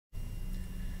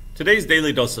Today's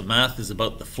Daily Dose of Math is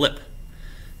about the flip.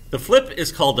 The flip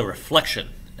is called a reflection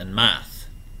in math.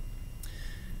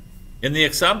 In the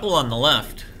example on the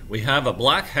left, we have a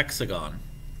black hexagon,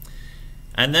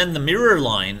 and then the mirror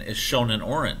line is shown in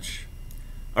orange.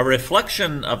 A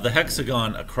reflection of the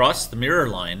hexagon across the mirror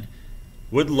line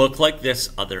would look like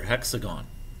this other hexagon.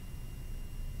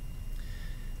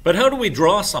 But how do we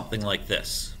draw something like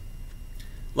this?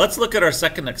 Let's look at our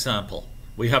second example.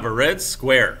 We have a red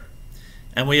square,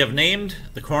 and we have named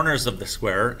the corners of the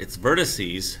square its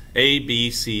vertices A,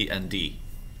 B, C, and D.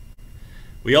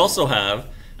 We also have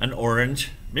an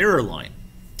orange mirror line.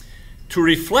 To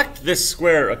reflect this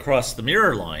square across the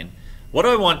mirror line, what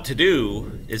I want to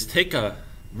do is take a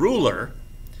ruler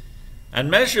and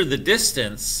measure the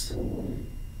distance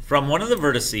from one of the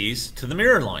vertices to the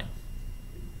mirror line.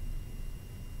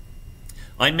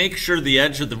 I make sure the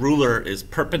edge of the ruler is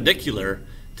perpendicular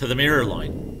to the mirror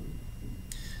line.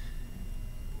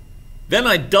 Then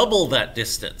I double that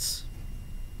distance,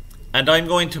 and I'm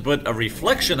going to put a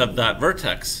reflection of that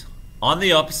vertex on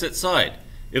the opposite side.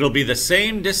 It'll be the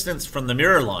same distance from the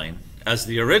mirror line as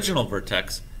the original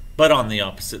vertex, but on the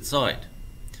opposite side.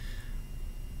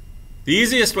 The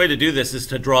easiest way to do this is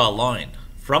to draw a line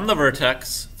from the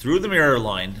vertex through the mirror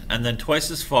line and then twice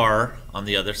as far on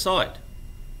the other side.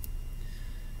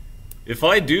 If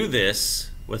I do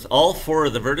this with all four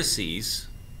of the vertices,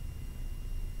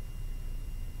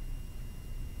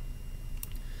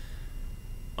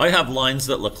 I have lines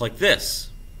that look like this.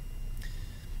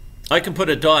 I can put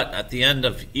a dot at the end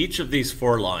of each of these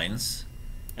four lines,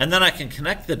 and then I can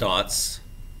connect the dots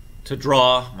to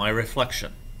draw my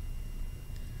reflection.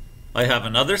 I have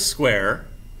another square,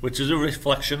 which is a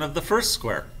reflection of the first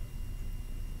square.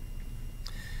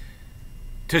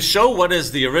 To show what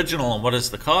is the original and what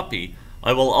is the copy,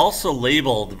 I will also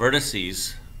label the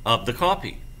vertices of the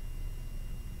copy.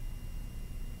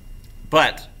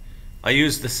 But I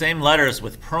use the same letters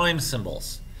with prime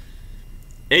symbols.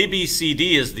 A, B, C,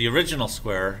 D is the original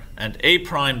square, and A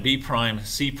prime, B prime,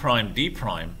 C prime, D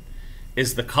prime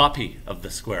is the copy of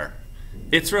the square,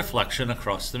 its reflection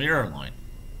across the mirror line.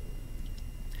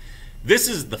 This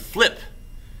is the flip,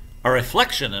 a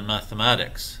reflection in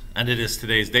mathematics, and it is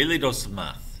today's Daily Dose of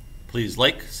Math. Please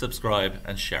like, subscribe,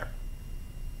 and share.